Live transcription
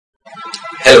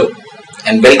Hello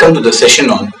and welcome to the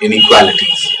session on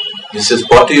inequalities. This is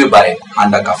brought to you by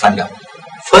Handa Ka Funda.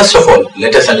 First of all,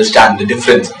 let us understand the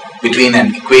difference between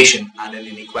an equation and an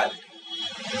inequality.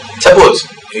 Suppose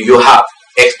you have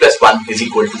x plus 1 is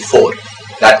equal to 4.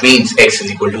 That means x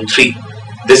is equal to 3.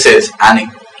 This is an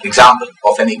example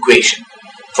of an equation.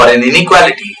 For an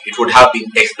inequality, it would have been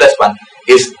x plus 1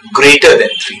 is greater than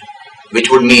 3, which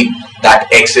would mean that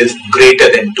x is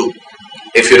greater than 2.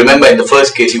 If you remember, in the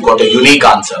first case you got a unique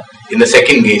answer. In the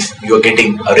second case you are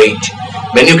getting a range.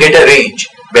 When you get a range,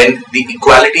 when the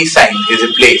equality sign is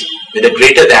replaced with a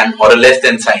greater than or a less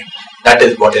than sign, that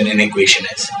is what an inequation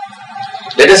is.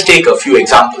 Let us take a few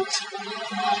examples.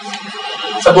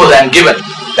 Suppose I am given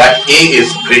that a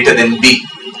is greater than b.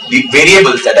 The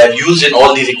variables that I have used in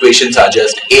all these equations are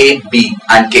just a, b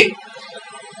and k.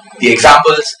 The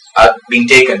examples are being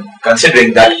taken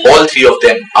considering that all three of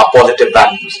them are positive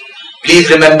values.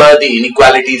 Please remember, the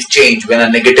inequalities change when a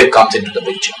negative comes into the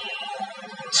picture.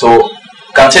 So,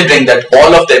 considering that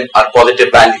all of them are positive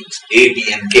values, a,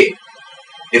 b and k,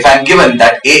 if I am given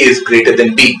that a is greater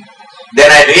than b,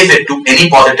 then I raise it to any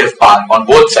positive part on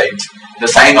both sides, the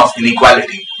sign of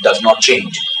inequality does not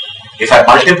change. If I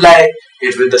multiply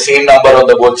it with the same number on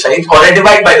the both sides, or I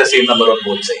divide by the same number on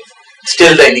both sides,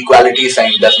 still the inequality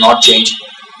sign does not change.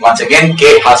 Once again,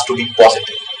 k has to be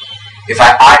positive. If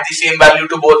I add the same value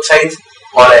to both sides,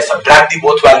 or I subtract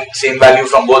the same value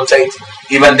from both sides,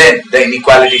 even then the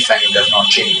inequality sign does not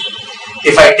change.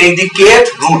 If I take the kth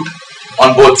root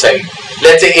on both sides,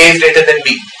 let's say a is greater than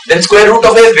b, then square root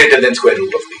of a is greater than square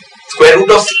root of b. Square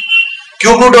root of c,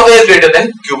 cube root of a is greater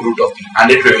than cube root of b,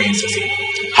 and it remains the same.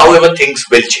 However, things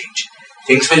will change.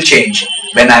 Things will change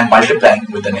when I am multiplying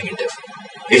with a negative.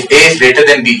 If a is greater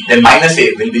than b, then minus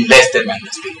a will be less than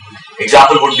minus b.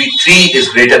 Example would be 3 is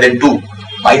greater than 2,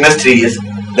 minus 3 is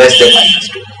less than minus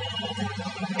 2.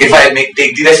 If I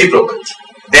take the reciprocals,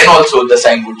 then also the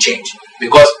sign would change,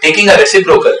 because taking a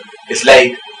reciprocal is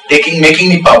like making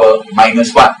the power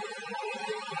minus 1.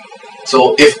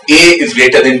 So if a is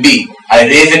greater than b, I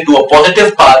raise it to a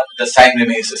positive part, the sign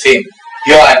remains the same.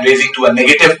 Here I am raising to a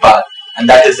negative part, and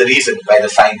that is the reason why the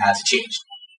sign has changed.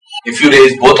 If you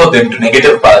raise both of them to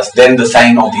negative parts, then the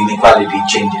sign of the inequality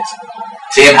changes.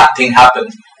 Same thing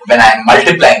happens when I am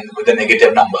multiplying with a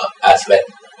negative number as well.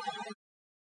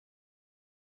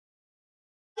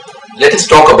 Let us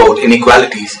talk about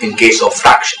inequalities in case of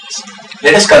fractions.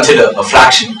 Let us consider a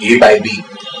fraction a by b.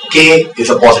 K is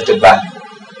a positive value.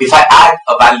 If I add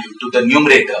a value to the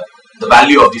numerator, the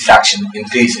value of the fraction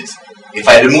increases. If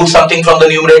I remove something from the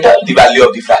numerator, the value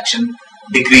of the fraction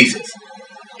decreases.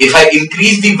 If I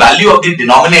increase the value of the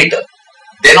denominator,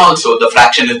 then also the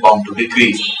fraction is bound to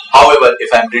decrease. However,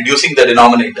 if I am reducing the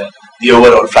denominator, the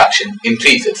overall fraction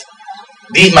increases.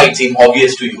 These might seem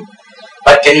obvious to you,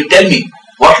 but can you tell me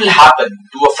what will happen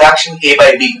to a fraction a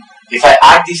by b if I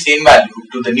add the same value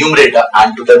to the numerator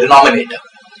and to the denominator?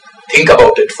 Think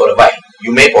about it for a while.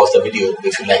 You may pause the video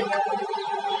if you like.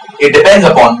 It depends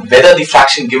upon whether the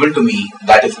fraction given to me,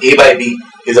 that is a by b,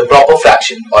 is a proper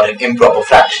fraction or an improper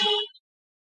fraction.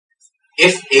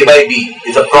 If a by b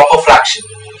is a proper fraction,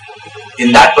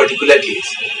 in that particular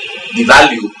case, the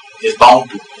value is bound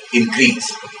to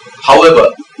increase. However,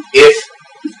 if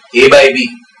a by b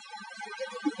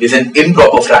is an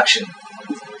improper fraction,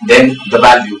 then the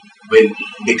value will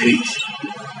decrease.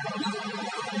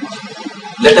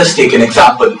 Let us take an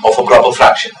example of a proper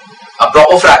fraction. A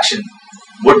proper fraction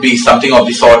would be something of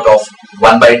the sort of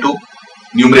 1 by 2,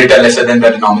 numerator lesser than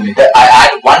the denominator. I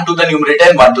add 1 to the numerator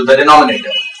and 1 to the denominator.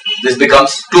 This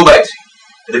becomes 2 by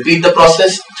 3. Repeat the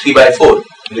process, 3 by 4.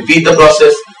 Repeat the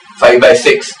process, 5 by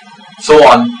 6. So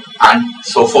on and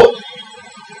so forth.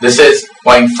 This is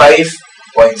 0.5,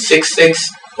 0.66,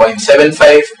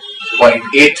 0.75,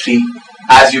 0.83.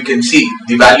 As you can see,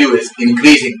 the value is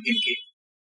increasing in k.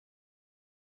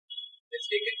 Let's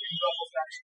take an improper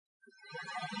fraction.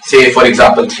 Say for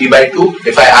example 3 by 2.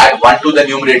 If I add 1 to the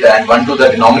numerator and 1 to the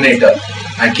denominator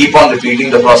and keep on repeating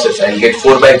the process, I will get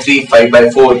 4 by 3, 5 by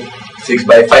 4, 6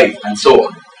 by 5 and so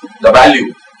on. The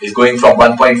value is going from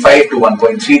 1.5 to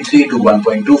 1.33 to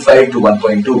 1.25 to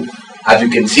 1.2. As you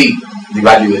can see, the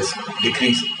value is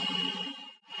decreasing.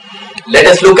 Let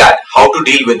us look at how to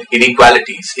deal with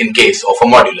inequalities in case of a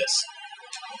modulus.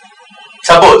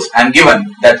 Suppose I am given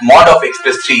that mod of x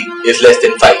plus 3 is less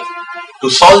than 5. To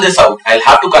solve this out, I will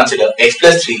have to consider x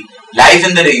plus 3 lies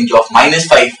in the range of minus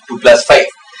 5 to plus 5.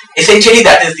 Essentially,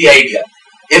 that is the idea.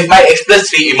 If my x plus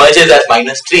 3 emerges as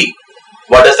minus 3,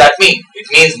 what does that mean? It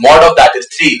means mod of that is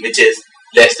 3, which is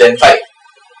less than 5.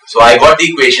 So I got the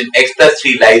equation x plus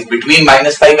 3 lies between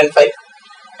minus 5 and 5.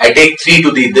 I take 3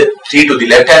 to the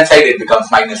left hand side, it becomes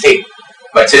minus 8.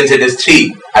 But since it is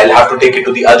 3, I'll have to take it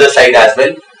to the other side as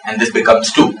well, and this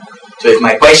becomes 2. So if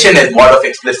my question is mod of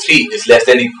x plus 3 is less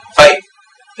than equal to 5,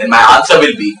 then my answer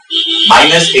will be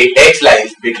minus 8, x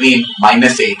lies between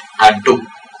minus 8 and 2.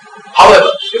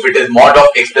 However, if it is mod of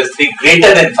x plus 3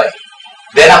 greater than 5,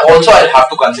 then I'll have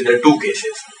to consider 2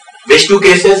 cases. Which 2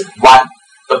 cases? One,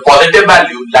 the positive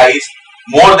value lies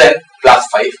more than plus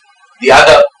 5. The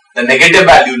other, the negative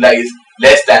value lies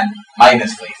less than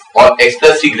minus 5. Or x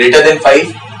plus 3 greater than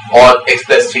 5 or x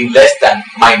plus 3 less than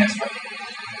minus 5.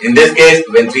 In this case,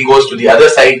 when 3 goes to the other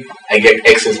side, I get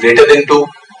x is greater than 2.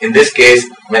 In this case,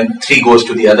 when 3 goes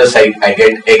to the other side, I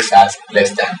get x as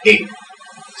less than 8.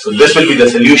 So this will be the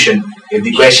solution if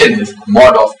the question is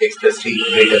mod of x plus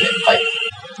 3 greater than 5.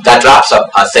 That wraps up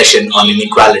our session on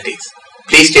inequalities.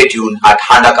 Please stay tuned at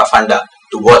Handa Ka Funda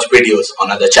to watch videos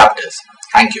on other chapters.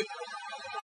 Thank you.